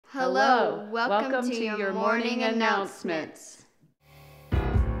Hello, welcome to your morning announcements.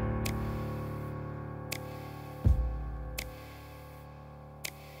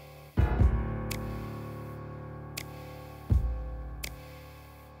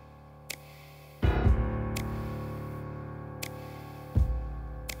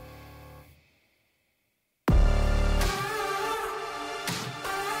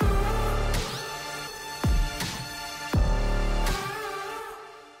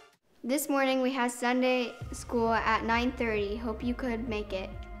 This morning we had Sunday school at 9:30. Hope you could make it.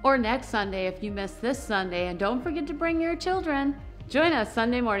 Or next Sunday if you missed this Sunday, and don't forget to bring your children. Join us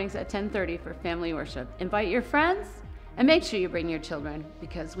Sunday mornings at 10:30 for family worship. Invite your friends and make sure you bring your children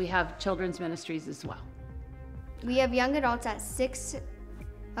because we have children's ministries as well. We have young adults at 6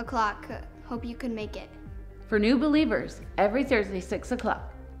 o'clock. Hope you could make it. For new believers, every Thursday, 6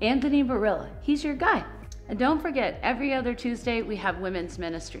 o'clock, Anthony Barilla, he's your guy. And don't forget, every other Tuesday, we have women's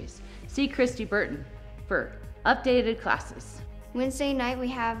ministries. See Christy Burton for updated classes. Wednesday night, we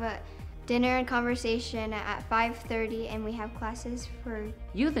have a dinner and conversation at 5:30, and we have classes for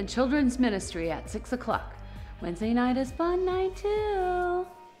youth and children's ministry at 6 o'clock. Wednesday night is fun night too.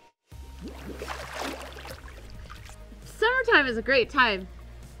 Summertime is a great time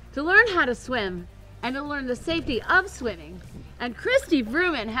to learn how to swim and to learn the safety of swimming. And Christy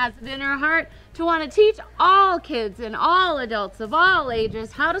Vrooman has it in her heart to want to teach all kids and all adults of all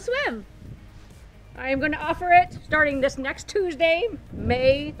ages how to swim. I am going to offer it starting this next Tuesday,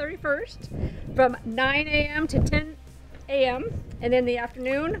 May 31st, from 9 a.m. to 10 a.m. and in the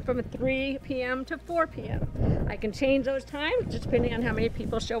afternoon from 3 p.m. to 4 p.m. I can change those times just depending on how many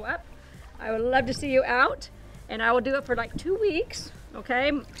people show up. I would love to see you out, and I will do it for like 2 weeks,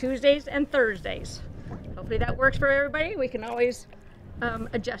 okay? Tuesdays and Thursdays. Hopefully that works for everybody. We can always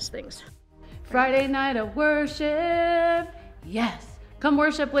adjust things. Friday night of worship. Yes, come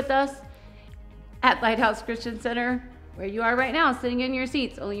worship with us at Lighthouse Christian Center, where you are right now, sitting in your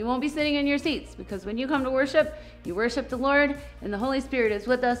seats. Only you won't be sitting in your seats because when you come to worship, you worship the Lord and the Holy Spirit is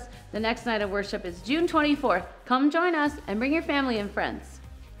with us. The next night of worship is June 24th. Come join us and bring your family and friends.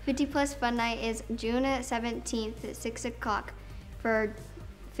 50 Plus Fun Night is June 17th at 6 o'clock for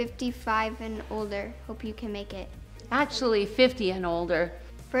 55 and older. Hope you can make it. Actually, 50 and older.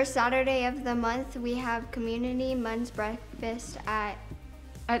 First Saturday of the month, we have Community Men's Breakfast at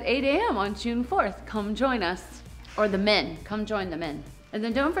 8 a.m. on June 4th. Come join us. Or the men. Come join the men. And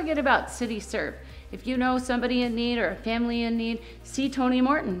then don't forget about City Serve. If you know somebody in need or a family in need, see Tony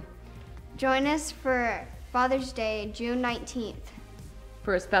Morton. Join us for Father's Day, June 19th.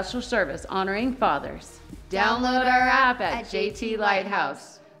 For a special service honoring fathers. Download our app at JT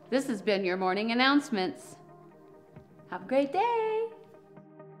Lighthouse. This has been your morning announcements. Have a great day.